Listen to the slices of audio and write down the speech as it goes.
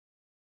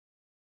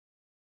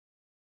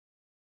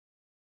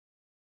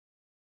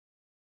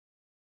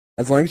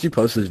As long as you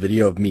post this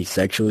video of me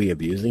sexually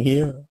abusing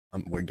you,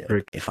 we're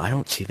good. If I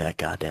don't see that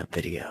goddamn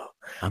video,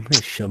 I'm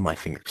gonna shove my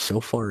finger so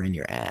far in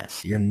your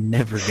ass, you're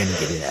never gonna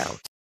get it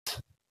out.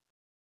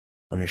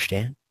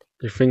 Understand?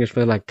 Your fingers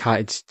feel like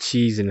cottage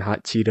cheese and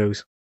hot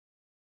Cheetos.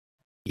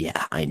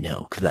 Yeah, I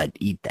know, because I'd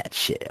eat that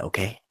shit,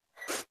 okay?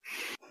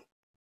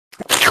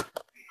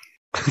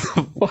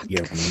 What?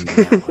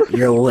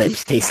 Your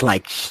lips taste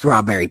like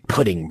strawberry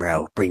pudding,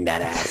 bro. Bring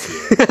that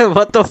ass here.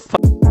 What the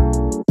fuck?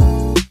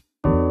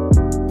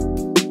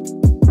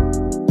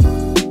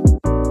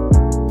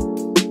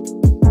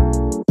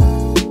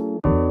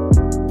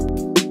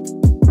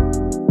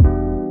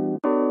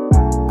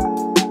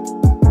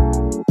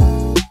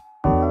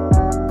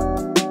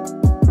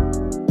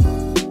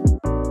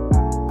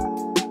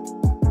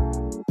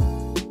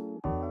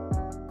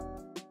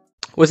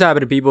 What's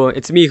happening, people?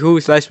 It's me,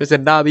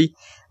 Mr. Dobby,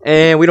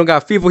 and we don't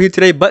got people here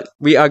today, but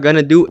we are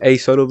gonna do a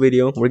solo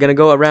video. We're gonna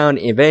go around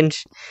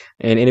events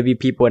and interview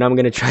people, and I'm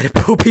gonna try to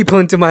pull people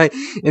into my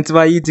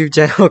YouTube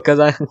channel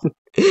because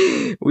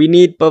we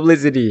need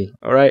publicity.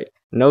 All right,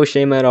 no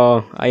shame at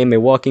all. I am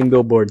a walking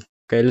billboard.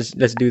 Okay,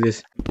 let's do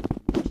this.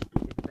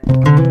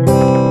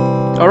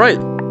 All right,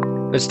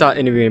 let's start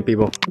interviewing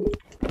people.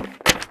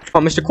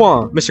 Oh, Mr.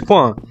 Kwon,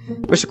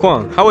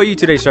 how are you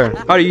today, sir?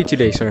 How are you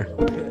today, sir?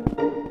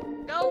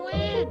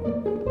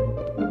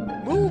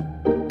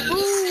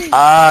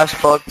 I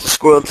fucked the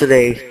squirrel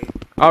today.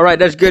 Alright,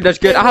 that's good, that's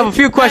good. I have a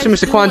few questions,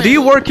 Mr. Kwon. Do you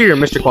work here,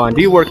 Mr. Kwon?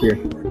 Do you work here?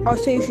 I'll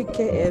see if you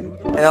can.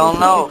 Hell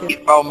no.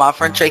 Bro, my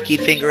friend Trey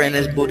keep fingering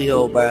his booty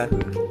hole, bro.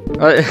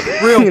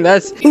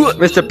 That's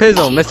Mr.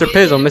 Pizzle.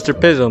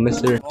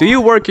 Do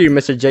you work here,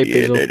 Mr. J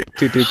Pizzle?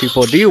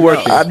 2324. Do you work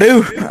here? I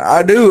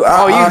do.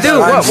 Oh, you do?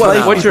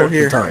 What's your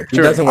He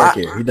doesn't work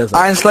here. He doesn't.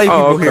 I enslave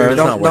people okay. here.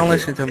 Don't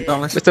listen to him.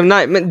 Don't listen. Mr.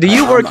 Knight, do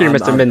you work here,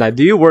 Mr. Midnight?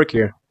 Do you work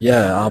here?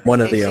 Yeah, I'm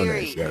one of the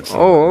owners. Yes.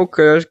 Oh,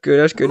 okay,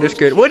 that's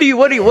good. What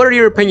are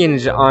your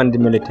opinions on the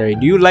military?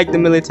 Do you like the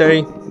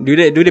military? Do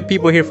the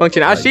people here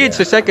function? I see it's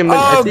the second.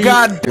 Oh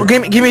God,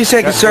 give me a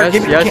second, sir.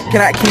 Yes.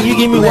 Can you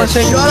give me 1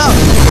 second? Shut up.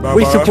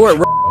 We support.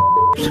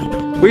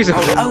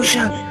 Oh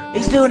shit,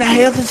 he's doing a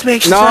health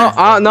inspection. No,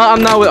 I'm not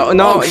with.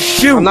 No, oh,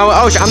 shoot. I'm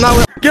not with. I'm not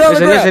with. Get on the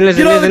ground.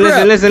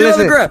 Listen.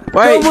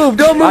 Wait,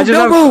 Don't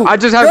move. I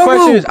just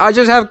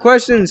have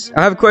questions.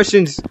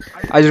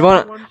 I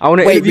want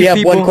to Wait, interview we have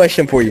people. one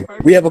question for you.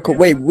 We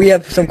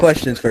have some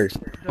questions first.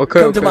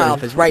 Okay, Come to my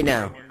office right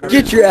now.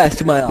 Get your ass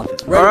to my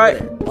office.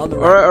 Right All on the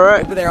right. right. All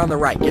right. Over there on the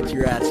right. Get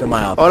your ass to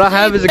my office. All I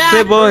have is a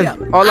clipboard.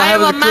 All I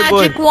have is a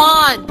magic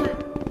wand.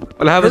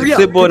 All I have is a Get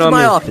clipboard to on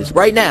my me. office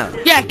right now.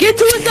 Yeah, get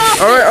to his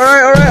office. All right.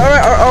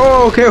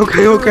 Oh, okay.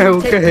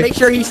 Make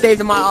sure he stays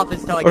in my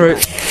office till I get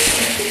back.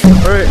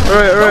 All right.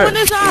 Go in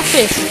his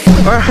office.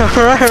 All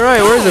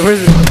right. Where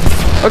is it?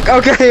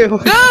 Okay. Go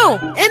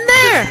in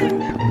there.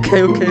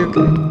 Okay.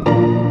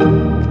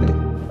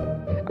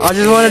 I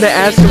just wanted to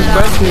ask some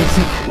questions.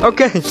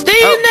 Okay.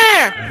 Stay in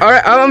there. All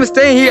right, I'm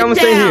staying here.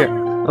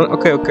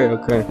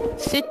 Okay.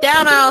 Sit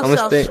down, I'm I'll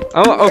gonna stay.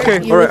 Oh, okay.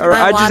 All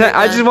right.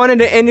 I just wanted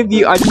to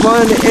interview. All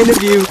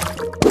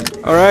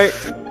right.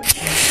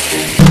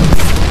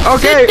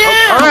 Okay.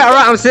 All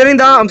right. I'm sitting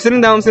down. I'm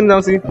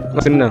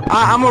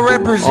a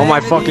representative. Oh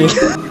my fucking.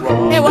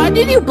 Hey, why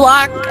did you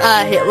block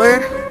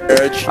Hitler?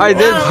 Bitch. I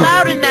did. Not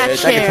allowed in that I can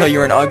chair. tell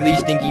you're an ugly,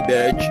 stinky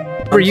bitch.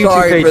 For I'm YouTube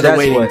sorry page, for the that's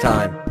waiting what.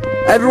 time.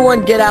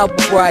 Everyone get out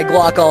before I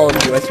Glock all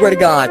of you. I swear to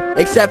God.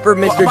 Except for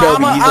Mr.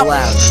 Dobby, he's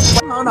allowed.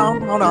 Hold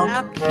on.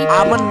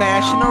 I'm a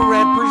national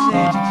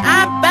representative.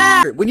 I'm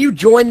back. When you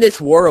join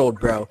this world,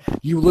 bro,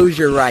 you lose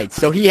your rights.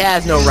 So he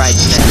has no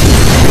rights now.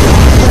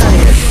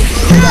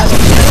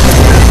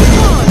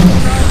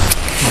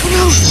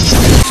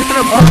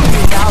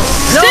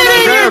 Sit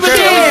in your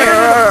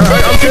chair.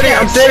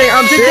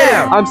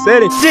 I'm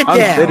sitting. Sit in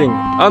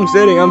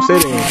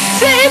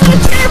the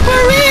chair for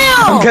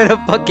real. I'm gonna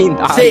fucking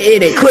die. Sit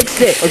in it. Quick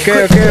sit.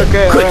 Okay.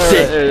 Quick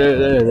sit.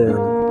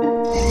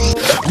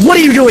 What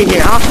are you doing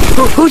here, huh?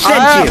 Who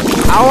sent you?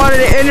 I wanted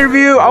to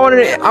interview.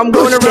 I'm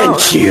going around.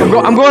 Sent you?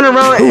 I'm going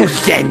around. Who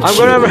sent I'm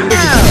going you? around.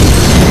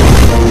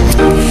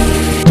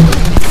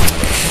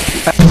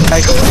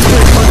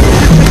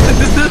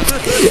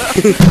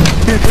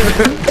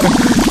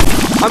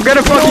 I'm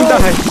gonna fucking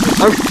die.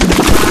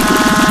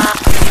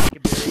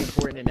 Very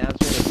important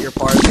announcement if you're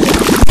part of it.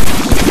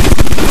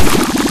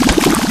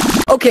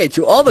 Okay,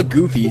 to all the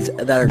goofies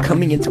that are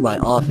coming into my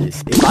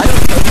office, if I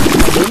don't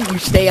tell you, you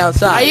stay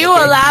outside. Are you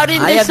okay? allowed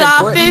in I this have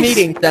important office?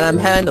 meetings that I'm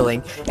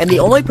handling, and the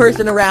only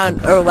person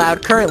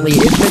allowed currently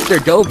is Mr.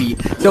 Dobby.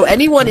 So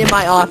anyone in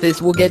my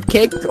office will get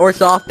kicked or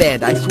soft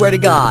banned. I swear to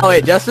God. Oh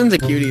wait, Justin's a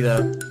cutie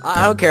though.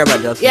 I don't care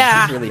about Justin.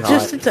 Yeah, He's really hot.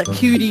 Justin's a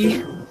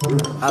cutie.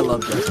 I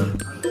love Justin.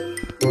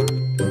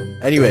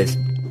 Anyways, so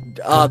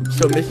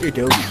Mr.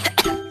 Dobby.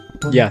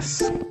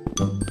 Yes.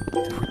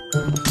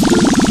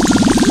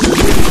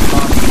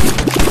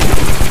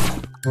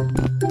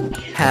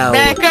 How?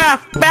 Back up.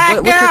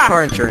 What's your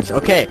car insurance?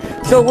 Okay,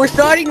 so we're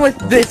starting with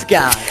this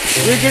guy.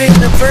 You're getting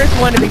the first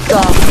one to be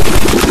soft.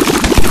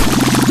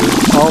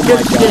 Oh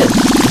my God.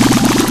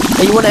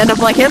 You want to end up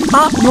like him?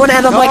 Huh? You want to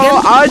end up like him?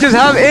 I just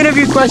have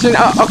interview questions.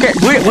 Okay,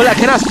 wait, well, I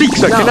cannot speak,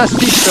 sir. No. Cannot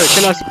speak,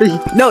 sir. Cannot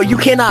speak. No, you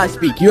cannot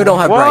speak. You don't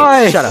have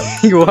Why? rights. Shut up.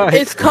 Why?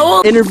 It's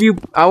cold. Interview.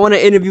 I want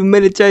to interview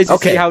militaries to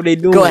see how they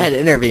do. Go ahead,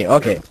 interview.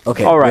 Okay.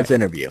 All right. Let's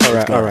interview. All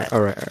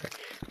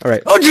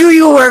right. Oh, do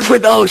you work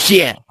with? Oh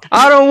shit.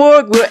 I don't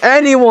work with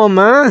anyone,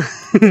 man.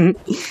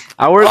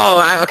 I work.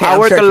 Okay. I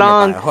work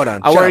along. Hold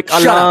on. I work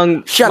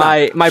along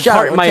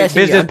my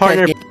business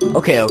partner.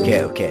 Okay.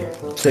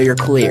 So you're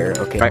clear.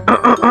 Okay. Right.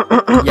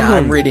 Yeah,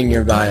 I'm reading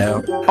your guy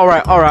out. All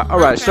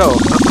right. So,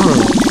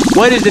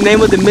 what is the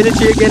name of the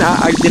military again?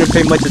 I didn't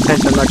pay much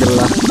attention. I'm not gonna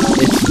lie.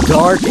 It's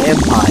Dark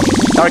Empire.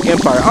 Dark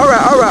Empire. All right.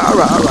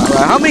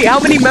 How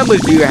many members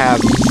do you have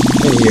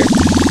in here?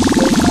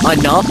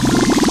 Enough.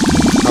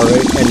 All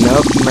right,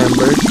 enough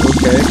members.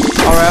 Okay.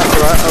 All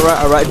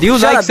right. Do you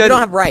Shut like up, said? you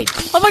don't have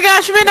rights. Oh my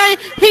gosh, Midnight!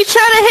 He's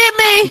trying to hit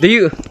me! Do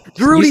you?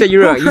 You said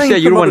you're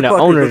one of the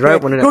owners, right?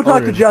 One of the Go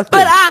talk to owners. Justin.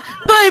 But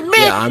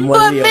I'm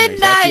one of the owners. That's the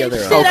Midnight other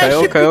said I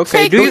should Okay.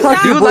 take Do his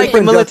house. you like the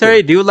boyfriend,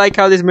 military? Do you like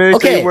how this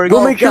military Okay, works?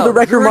 Go make sure the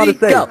record model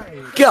says.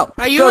 Go.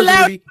 Are you Go,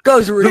 allowed? Rudy. Go,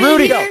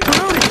 Rudy. Here?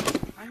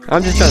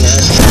 I'm just trying to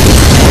ask.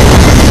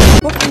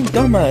 Fucking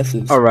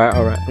dumbasses. All right.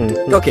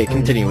 Okay,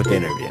 continue with the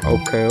interview.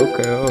 Okay.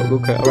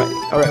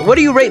 All right. What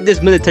do you rate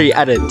this military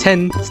out of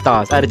 10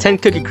 stars? Out of 10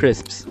 Cookie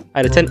Crisps?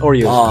 Out of 10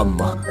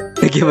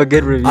 Oreos? Give a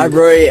good review. I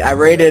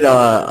rated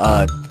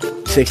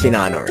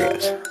 69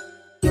 Oreos.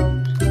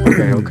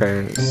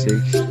 Okay.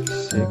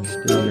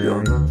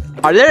 69.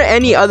 Are there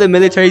any other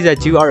militaries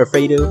that you are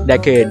afraid of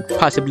that could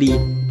possibly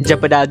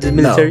jeopardize this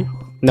military?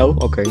 No?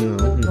 Okay, no.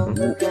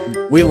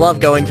 We love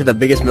going to the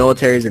biggest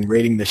militaries and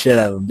raiding the shit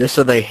out of them just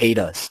so they hate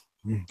us.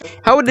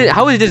 How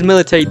is this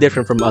military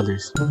different from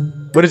others?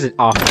 What does it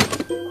offer?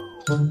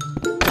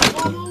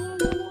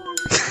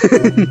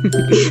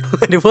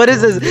 What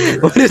does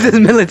this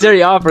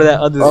military offer that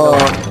others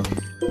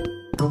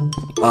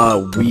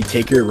don't? We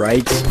take your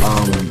rights,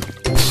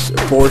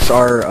 force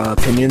our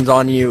opinions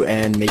on you,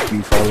 and make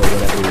you follow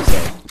whatever we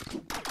say.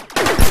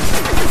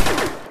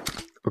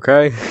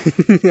 Okay.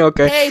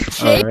 Okay. Hey,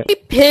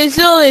 JP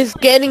Pizzle is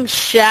getting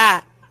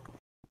shot.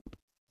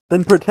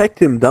 Then protect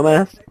him,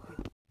 dumbass.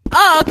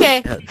 Oh,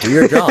 okay. Yeah, do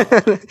your job.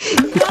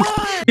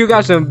 You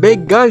got some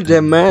big guns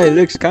there, man. It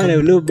looks kind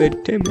of a little bit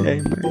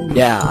intimidating, man.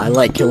 Yeah, I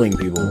like killing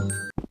people.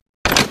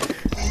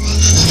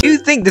 Do you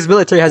think this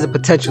military has the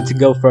potential to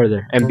go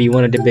further and be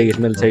one of the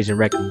biggest militaries in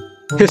record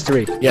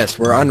history? Yes,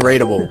 we're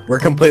unrateable. We're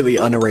completely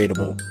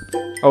unrateable.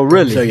 Oh,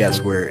 really? So yes,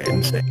 we're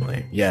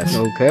insanely. Yes.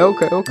 Okay.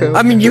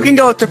 I mean, you can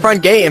go up to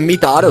front gate and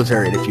meet the auto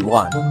turret if you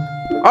want.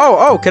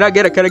 Oh, can I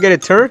get a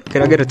tour?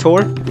 Can I get a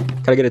tour?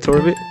 Can I get a tour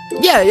of it?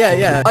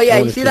 Yeah. Oh yeah,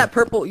 you see see. that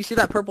purple? You see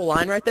that purple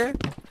line right there?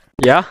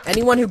 Yeah.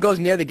 Anyone who goes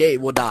near the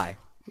gate will die.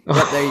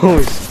 Yep, there you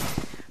go.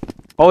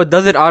 Oh, it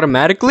does it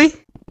automatically?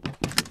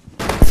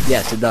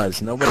 Yes, it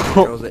does. Nobody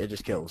controls it. It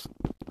just kills.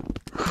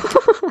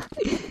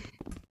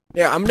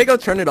 Yeah, I'm gonna go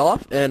turn it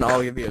off, and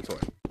I'll give you a tour.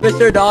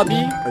 Mr.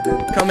 Dobby,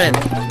 come in.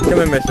 Come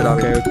in, Mr.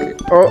 Dobby. Okay.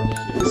 Oh,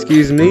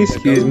 excuse me,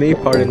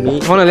 pardon me.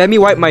 Hold on, let me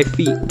wipe my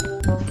feet.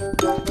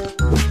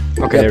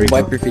 Okay, Yeah, there we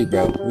wipe go. your feet,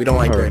 bro. We don't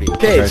like Alright, dirty.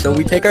 Okay, okay. so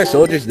we take our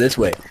soldiers this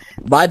way.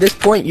 By this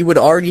point, you would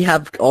already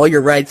have all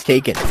your rights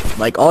taken.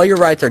 Like, all your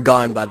rights are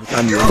gone by the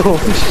time you're Oh,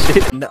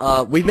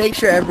 shit. we make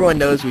sure everyone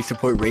knows we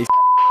support race.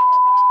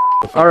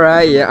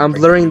 Alright, yeah, I'm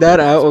blurring that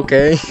out,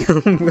 okay.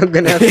 I'm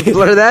gonna have to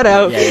blur that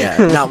out. Yeah.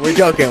 No, we're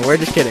joking. We're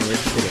just kidding.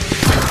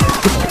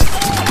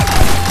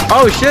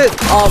 Oh, shit.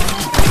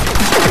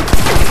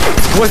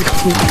 What's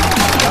going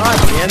God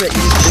damn it,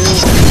 you two.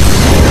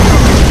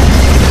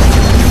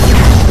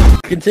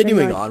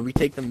 Continuing on, we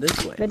take them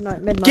this way.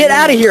 Midnight. Get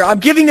out of here! I'm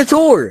giving a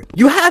tour!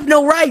 You have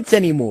no rights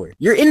anymore!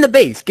 You're in the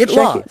base! Get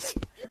lost!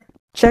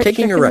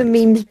 Taking your the rights.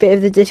 memes bit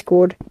of the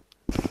Discord.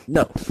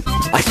 No.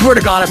 I swear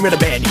to God, I'm gonna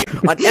ban you.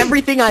 On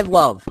everything I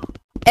love.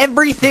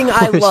 Everything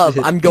I love,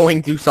 I'm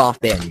going to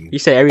soft ban you. You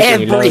say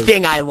everything.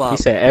 Everything I love. You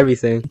said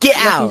everything. Get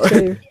out!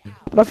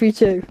 Love you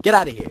too. Get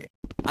out of here.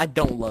 I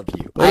don't love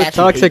you. What I a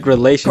actually toxic hate you.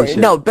 relationship.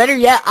 No, better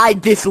yet, I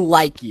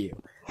dislike you.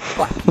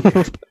 Fuck.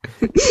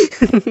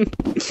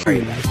 Sorry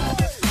about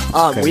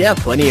that. We have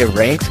plenty of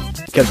ranks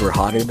because we're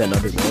hotter than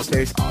other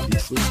militaries,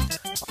 obviously.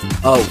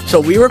 Oh, so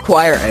we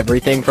require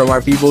everything from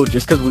our people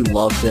just because we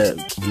love to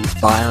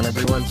spy on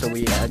everyone. So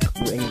we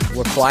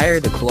require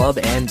the club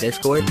and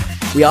Discord.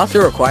 We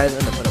also require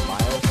them to put a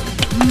bio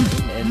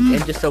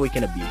and just so we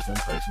can abuse them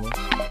personally.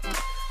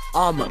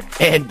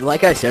 And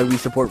like I said, we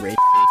support race.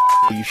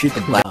 You shoot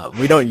the black.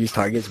 We don't use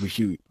targets, we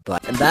shoot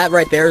black. And that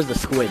right there is the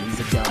squid. He's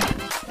a gun.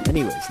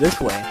 Anyways, this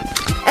way.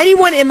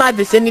 Anyone in my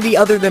vicinity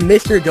other than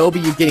Mr. Adobe,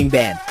 you're getting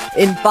banned.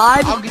 In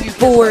 5,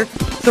 4,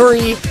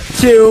 3,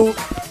 2,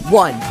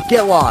 1.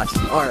 Get lost.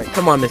 Alright,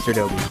 come on, Mr.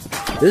 Adobe.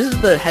 This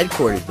is the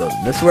headquarters building.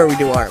 This is where we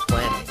do our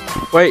planning.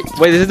 Wait,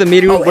 this is the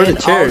meeting room? Where are the I'll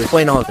chairs?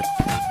 explain all of this.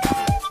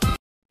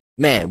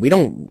 Man, we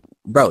don't...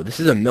 Bro, this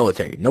is a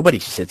military. Nobody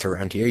sits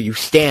around here. You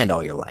stand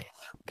all your life.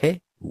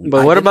 Okay?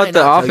 But what about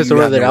the office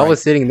over there? I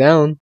was sitting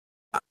down.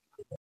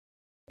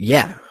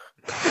 Yeah.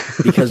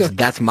 because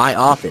that's my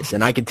office,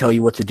 and I can tell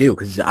you what to do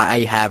because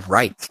I have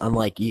rights,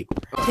 unlike you.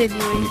 When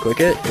Continuing. you click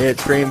it, it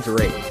screams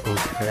rape.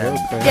 Okay.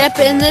 Yep,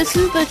 and this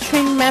is the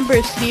train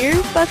members here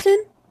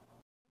button.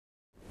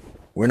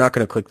 We're not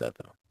gonna click that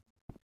though,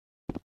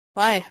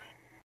 Why?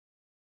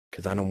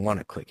 because I don't want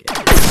to click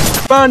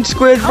it. Run,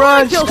 Squid,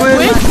 run, kill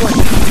Squid!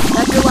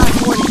 That's your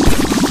last warning.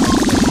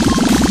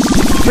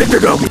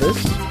 Mr. Gobi.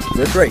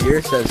 This right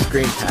here says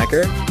screams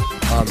hacker,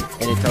 and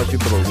it tells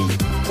people to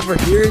leave. Over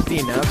here is the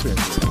announcement.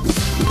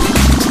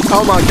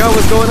 Oh my god,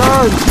 what's going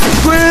on?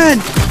 Squid!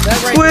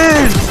 That right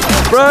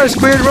Squid! Run,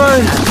 Squid,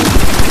 run!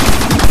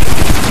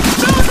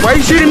 Why are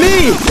you shooting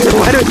me?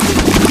 Why do...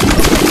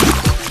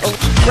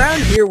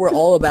 Around here, we're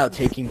all about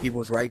taking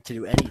people's right to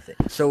do anything.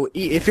 So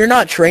if you're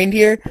not trained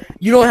here,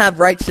 you don't have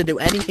rights to do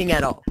anything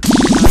at all.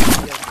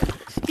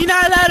 You're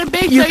not allowed to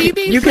bake, You, so you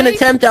being you can safe?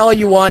 attempt all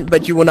you want,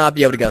 but you will not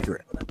be able to go through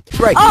it.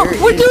 Right Oh,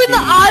 here we're is doing the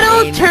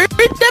auto main- turret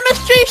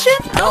demonstration?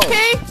 No.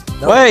 Okay.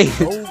 No, Wait.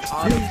 no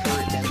auto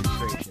turret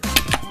demonstration.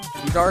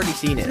 You've already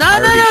seen it. No, I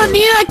no, already no, showed it.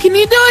 Nina, can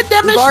you do a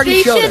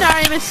already showed demonstration? it.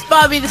 Alright, Miss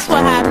Bobby, this is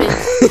what happens.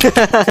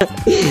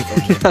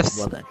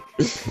 Well then.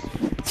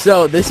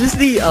 So this is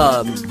the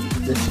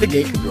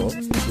gate control.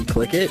 You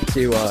click it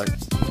to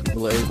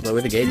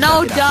lower the gate.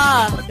 No, Get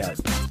out. Get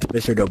the fuck out.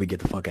 Mr. Dobie, get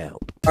the fuck out.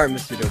 Alright,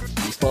 Mr. Dobie,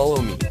 please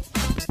follow me.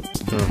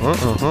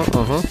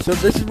 So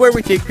this is where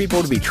we take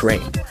people to be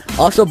trained.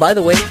 Also, by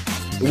the way,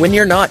 when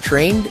you're not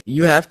trained,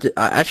 you have to...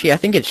 actually, I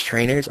think it's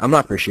trainers. I'm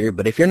not for sure.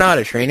 But if you're not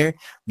a trainer,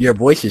 your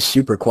voice is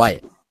super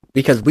quiet.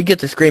 Because we get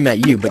to scream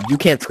at you, but you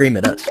can't scream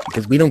at us.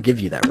 Because we don't give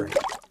you that right.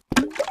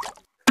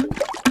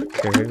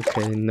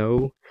 Okay,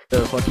 no. To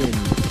fucking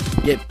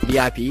get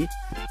VIP,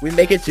 we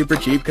make it super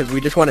cheap because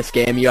we just want to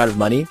scam you out of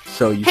money.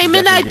 So you Hey, should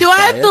Midnight, definitely do I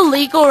just have buy the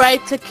legal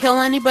right to kill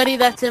anybody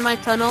that's in my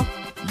tunnel?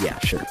 it. Yeah,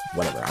 sure.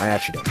 Whatever. I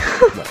actually don't.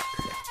 Whatever.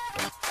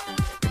 Yeah.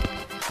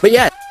 But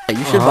yeah,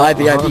 you should buy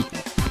VIP.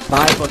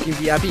 Buy fucking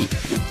VIP.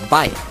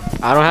 Buy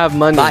it. I don't have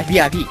money. Buy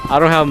VIP. I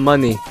don't have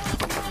money.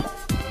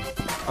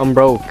 I'm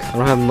broke. I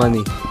don't have money.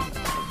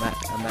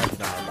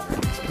 Imagine I have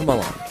earnings. Come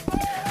along.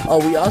 Oh,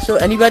 we also,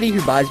 anybody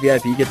who buys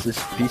VIP gets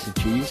this piece of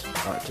cheese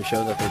to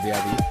show that they're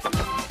VIP.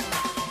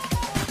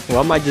 Well,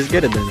 I might just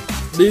get it then.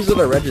 These are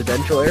the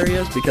residential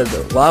areas because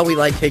while we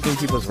like taking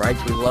people's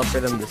rights, we love for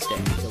them to stay.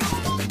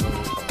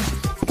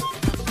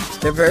 So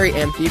they're very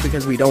empty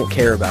because we don't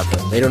care about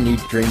them. They don't need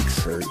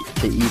drinks or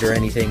to eat or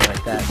anything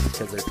like that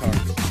because they're talking.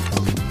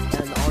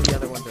 And all the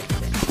other ones are the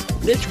same.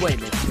 This way,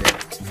 mister.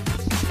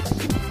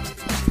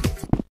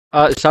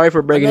 Sorry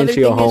for breaking Another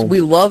into your thing is home.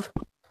 we love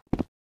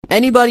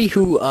anybody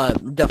who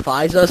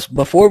defies us.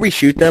 Before we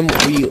shoot them,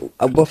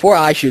 before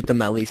I shoot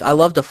them at least, I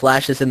love to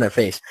flash this in their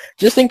face,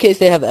 just in case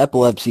they have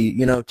epilepsy.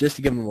 You know, just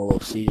to give them a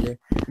little seizure.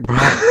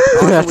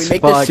 Also, we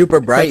make this super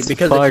bright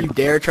because if you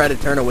dare try to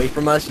turn away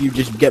from us, you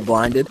just get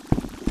blinded.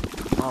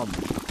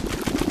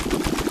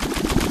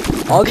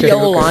 All the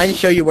yellow lines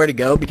show you where to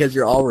go because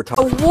you're all A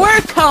retarded.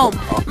 work home!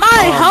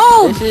 My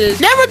home! This is...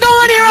 Never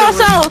go in here, else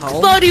I'll home?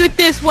 explode you with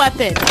this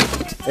weapon!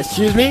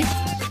 Excuse me?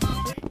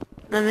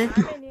 I mean,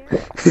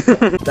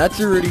 That's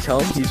Rudy's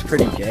home. He's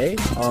pretty gay.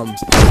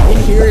 In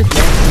here is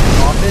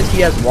Max's office.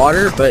 He has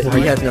water, but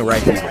he has no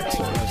right to it.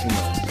 So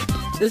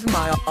this is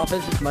my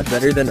office. It's much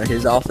better than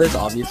his office,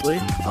 obviously.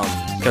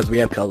 Because we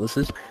have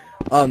cutlasses.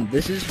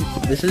 This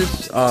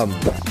is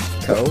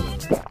Co.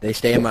 They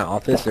stay in my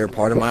office. They're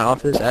part of my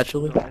office,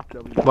 actually.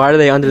 Why are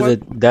they under the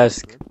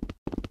desk?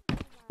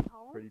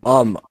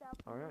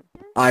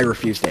 I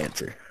refuse to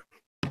answer.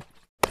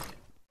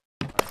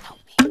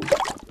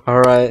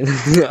 Alright.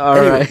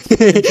 Alright.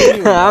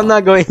 continue on. I'm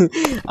not going...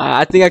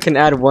 I think I can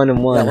add one and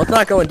Yeah, one. let's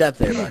not go in depth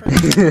there, bud.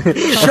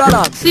 Shut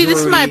up, see, this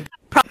is my Rudy.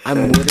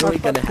 I'm literally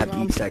gonna have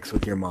eat sex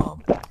with your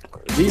mom.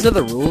 These are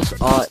the rules.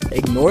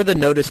 Ignore the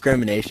no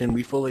discrimination.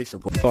 We fully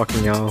support.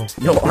 Fucking y'all.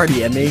 No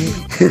RDMing.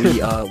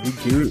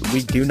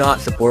 We do not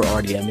support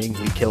RDMing.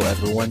 We kill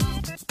everyone.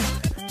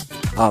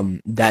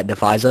 That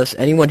defies us.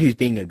 Anyone who's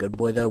being a good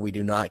boy, though, we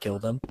do not kill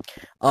them.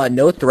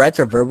 No threats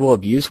or verbal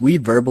abuse. We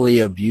verbally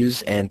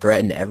abuse and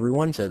threaten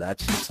everyone, so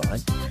that's just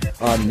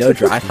fine. No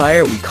dry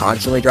fire. We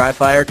constantly dry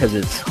fire because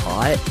it's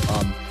hot.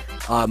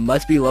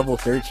 Must be level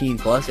 13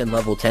 plus and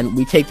level 10.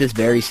 We take this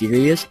very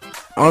serious.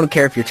 I don't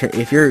care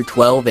if you're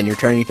 12 and you're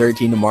turning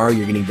 13 tomorrow,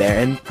 you're getting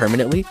banned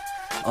permanently.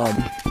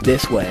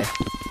 This way.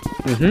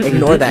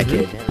 Ignore that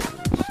kid.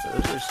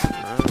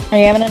 Are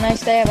you having a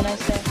nice day? Have a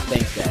nice day.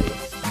 Thanks, Daddy.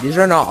 These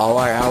are not all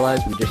our allies.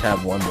 We just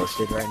have one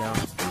listed right now.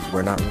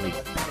 We're not really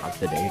up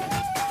to date.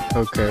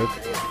 Okay.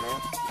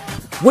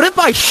 What if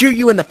I shoot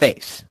you in the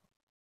face?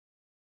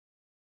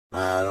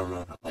 I don't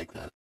know if I like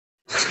that.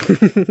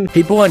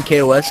 People on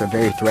KOS are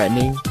very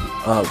threatening.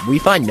 We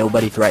find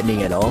nobody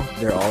threatening at all.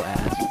 They're all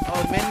ass.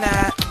 Oh,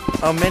 Midnight.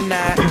 Oh,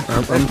 Midnight.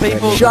 I'm There's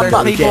people, Shut there's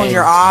up, people in James.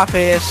 your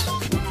office.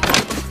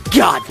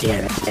 God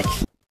damn it.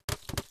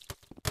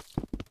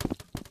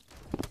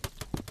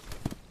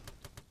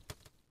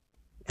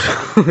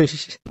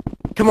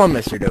 Come on,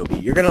 Mr. Dobie.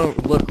 You're gonna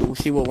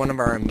see what one of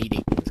our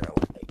meetings are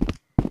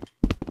like.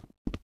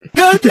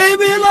 Go take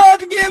me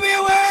alive and get me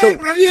away So-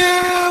 from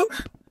you!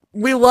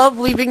 We love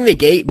leaving the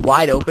gate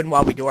wide open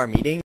while we do our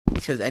meeting,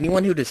 because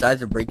anyone who decides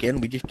to break in,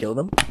 we just kill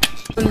them.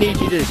 I need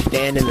you to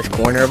stand in this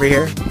corner over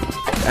here.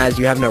 As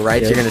you have no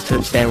rights, you're gonna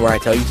stand where I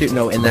tell you to.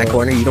 No, in that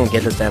corner, you don't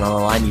get to stand on the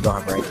line. You don't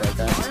have rights like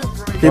that.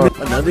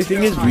 Another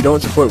thing is, we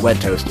don't support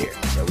wet toast here,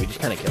 so we just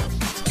kind of kill them.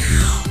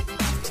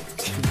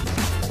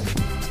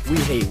 We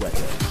hate wet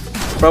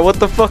toast. Bro, what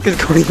the fuck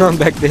is going on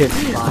back there?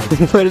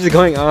 What is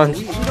going on?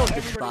 We don't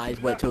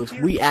despise wet toast.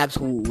 We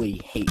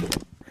absolutely hate him.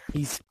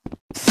 He's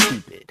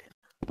stupid.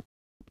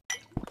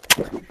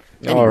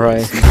 All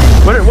right.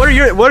 What are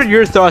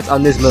your thoughts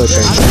on this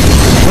military?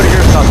 What are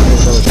your thoughts on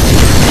this military?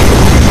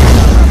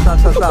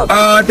 Stop.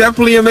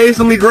 Definitely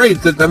amazingly great.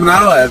 I mean,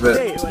 I'll have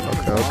it.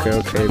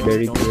 Okay.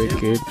 Very good.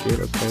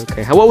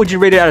 Okay. What would you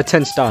rate it out of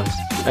 10 stars?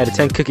 Out of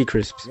 10 Cookie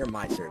Crisps? You're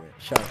my servant.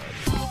 Shut up.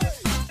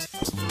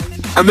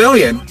 1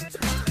 million.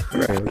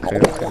 Okay.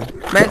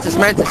 Mantis,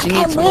 you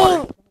need some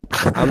water.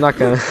 I'm not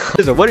gonna.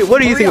 Listen, what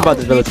do you think about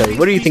this military?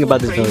 What do you think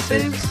about this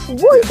military?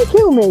 Why did you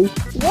kill me?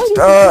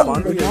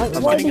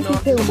 Why did you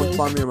kill me?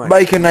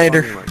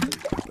 Baconator.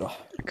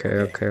 Okay.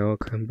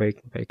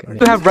 Bacon.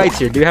 Do you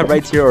have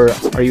rights here? Or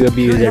are you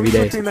abused every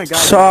day?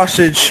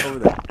 Sausage.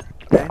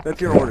 That's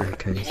your order.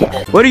 Okay.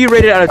 What do you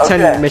rate it out of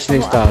 10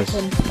 Michelin stars?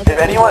 If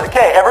anyone,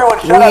 everyone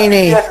shut up.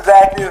 GPS is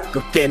active.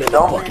 Go stand in the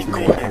fucking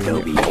corner,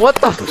 Toby. What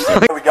the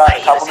fuck? We got a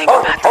couple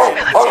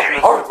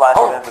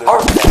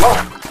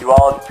You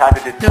all kind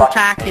of did No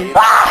talking.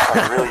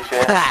 really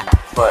shit.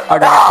 But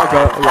Okay.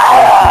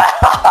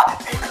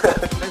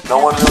 no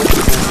one really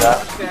did that.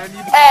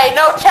 Hey,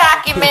 no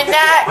talking,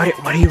 Midnight.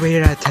 What do you rate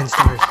it out of 10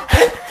 stars?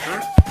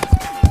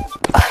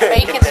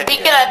 Bacon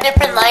speaking a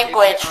different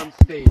language.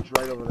 Stage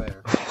right over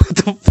there. What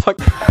the fuck?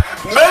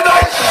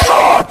 Midnight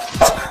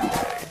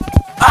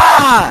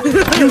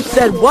You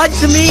said what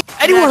to me?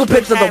 Anyone who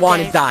picks up the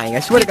wand is dying. I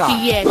swear to God.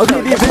 Yeah. Okay,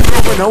 the event's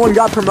over. No one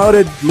got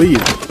promoted. Leave.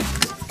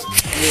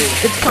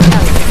 It's coming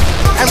out.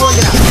 Everyone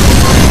get out.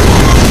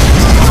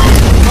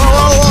 Hold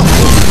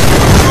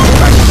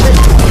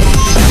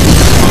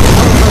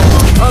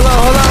on,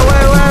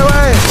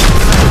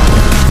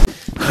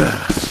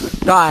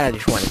 wait. God, I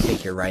just want to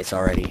take your rights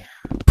already.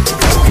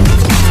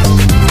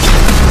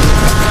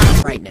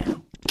 Right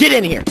now. Get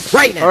in here.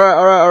 Right now.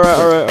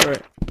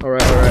 Alright.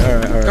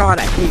 God,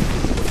 I hate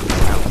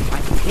people. I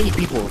hate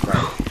people with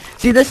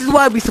rights. See, this is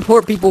why we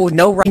support people with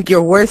no right. Think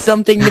you're worth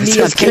something to me? I'm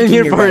Just came taking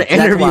here your for an rights.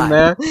 That's interview, why.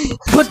 man.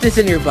 Put this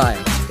in your bio.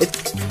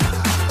 It's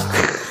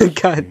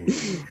God.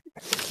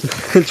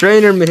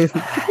 Trainer, man.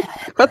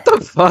 What the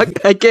fuck?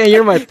 I can't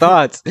hear my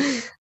thoughts.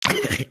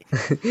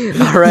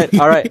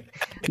 Alright.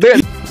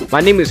 Dude,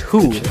 my name is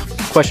Who?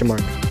 Question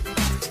mark.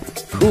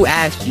 who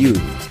asked you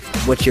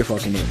what's your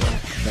fucking name?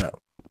 Shut up.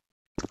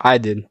 I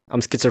did.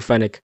 I'm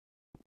schizophrenic.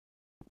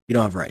 You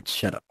don't have rights.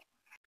 Shut up.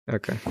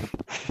 Okay.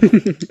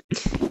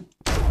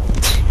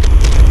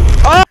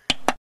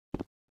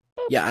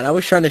 Yeah, and I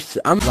was trying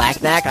to. I'm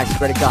Black Knack. I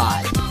swear to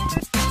God.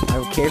 I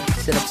don't care if you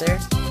sit up there.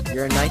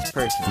 You're a nice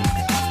person.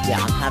 Yeah,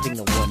 I'm having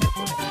a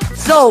wonderful day.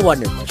 So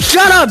wonderful.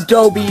 Shut up,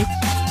 Dobie.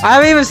 I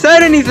haven't even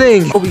said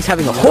anything. Dobie's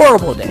having a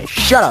horrible day.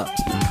 Shut up.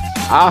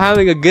 I'm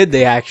having a good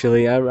day,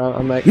 actually.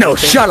 I'm like. No,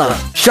 shut up.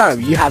 Shut up.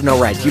 You have no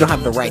rights. You don't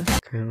have the right.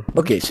 Okay.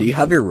 Okay, so you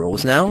have your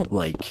rules now.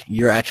 Like,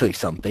 you're actually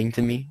something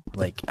to me.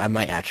 Like, I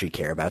might actually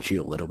care about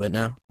you a little bit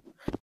now.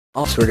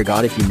 I swear to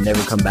God, if you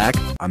never come back,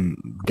 I'm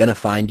gonna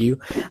find you.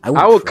 I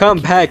will come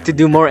back to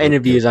do more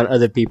interviews on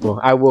other people.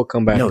 I will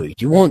come back. No,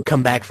 you won't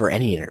come back for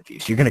any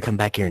interviews. You're gonna come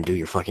back here and do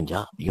your fucking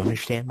job. You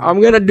understand me? I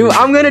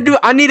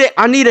need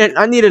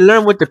to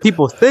learn what the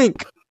people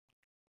think.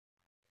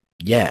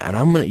 Yeah,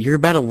 and you're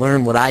about to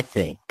learn what I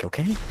think,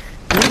 okay?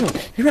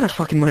 You're gonna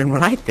fucking learn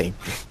what I think.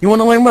 You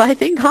wanna learn what I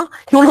think, huh?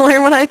 You wanna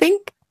learn what I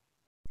think?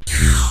 Do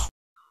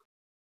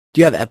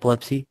you have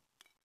epilepsy?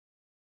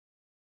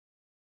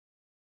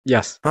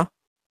 Yes. Huh?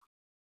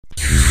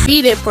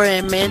 Beat it for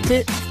him,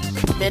 Mantis.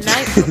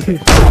 Midnight. Okay.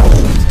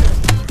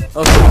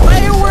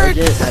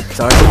 Fireworks!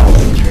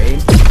 Sergeant, train.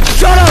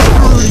 Shut up!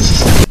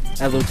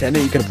 As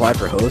lieutenant, you can apply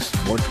for host.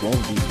 Which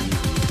won't be easy.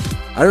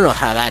 I don't know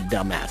how that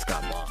dumbass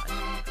got mine.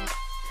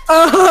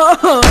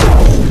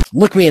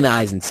 Look me in the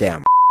eyes and say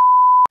I'm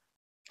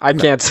I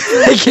can't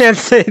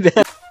say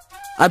that.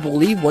 I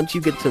believe once you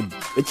get to,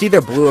 it's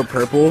either blue or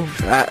purple.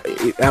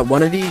 At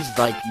one of these,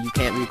 like, you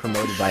can't be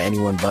promoted by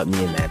anyone but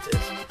me and Mantis.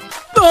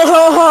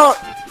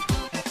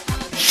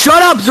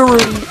 Shut up,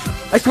 Zarudi!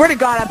 I swear to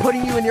God, I'm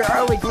putting you in your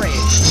early grade.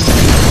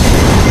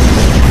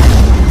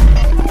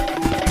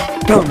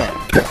 Go, man.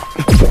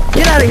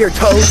 Get out of here,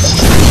 Toad.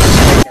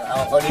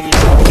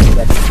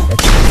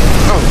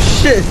 Oh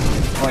shit!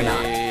 Or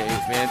not.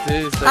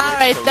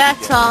 Alright,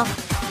 that's all.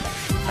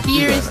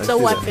 Here is the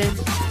weapon.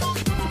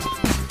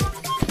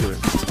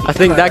 I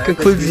think that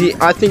concludes the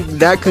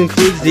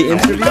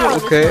interview.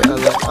 Okay, I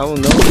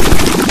don't know.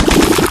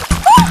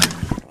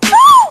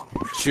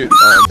 Shoot.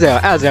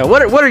 Azrael,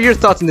 what are your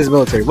thoughts in this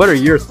military? What are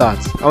your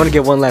thoughts? I want to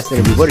get one last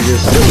interview. What are your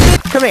thoughts?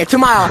 Come here, to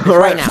my office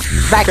right now.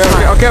 Back to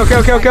my Okay,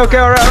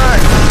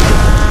 alright.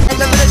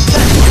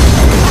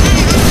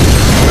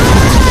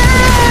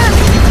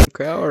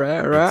 Okay,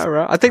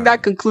 alright. I think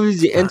that concludes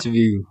the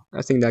interview.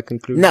 I think that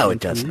concludes. No, the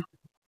it interview.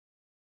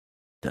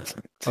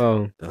 doesn't.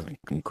 Oh. Doesn't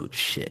conclude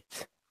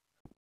shit.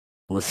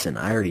 Listen,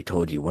 I already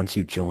told you, once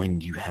you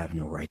join, you have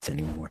no rights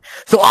anymore.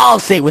 So I'll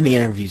say when the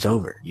interview's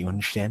over. You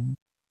understand?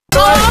 Oh,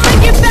 I'll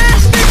make you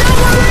faster, don't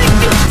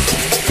worry!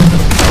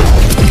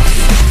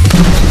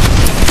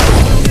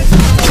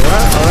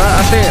 Alright,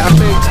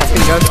 I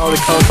think that's all the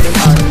content.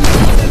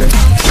 Okay.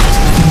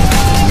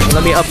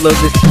 Let me upload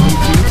this to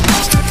YouTube.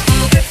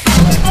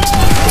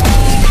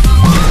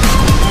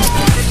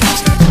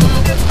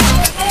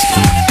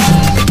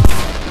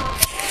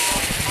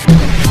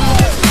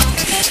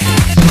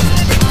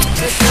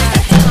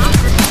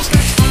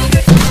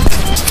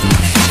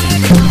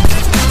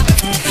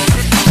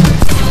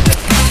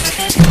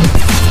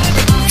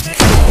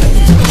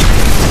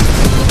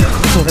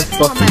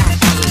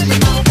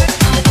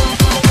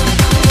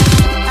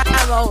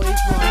 I've always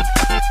won.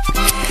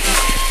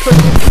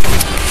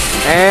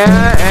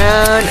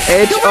 And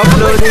it's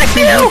uploaded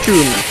to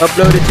YouTube.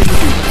 Uploaded to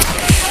YouTube.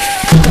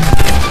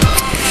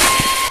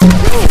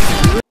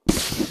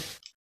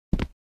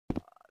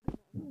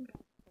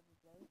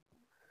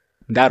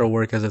 That'll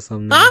work as a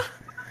thumbnail. Huh?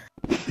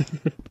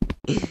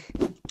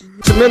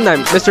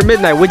 Mr.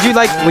 Midnight, would you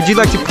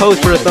like to pose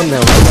for a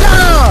thumbnail?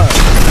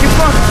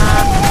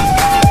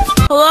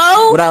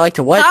 Hello? Would I like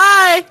to what?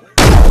 Hi!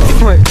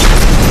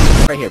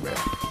 Right here, bro.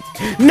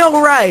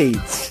 No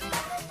rights!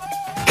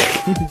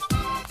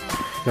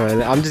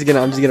 Alright, I'm just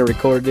gonna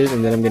record this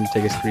and then I'm gonna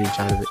take a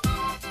screenshot of it.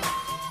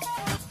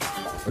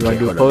 You wanna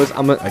do a pose?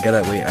 I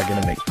gotta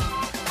make.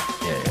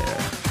 Yeah.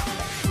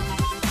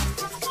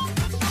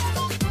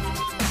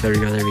 There we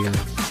go.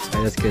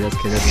 Alright, that's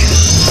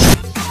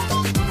good.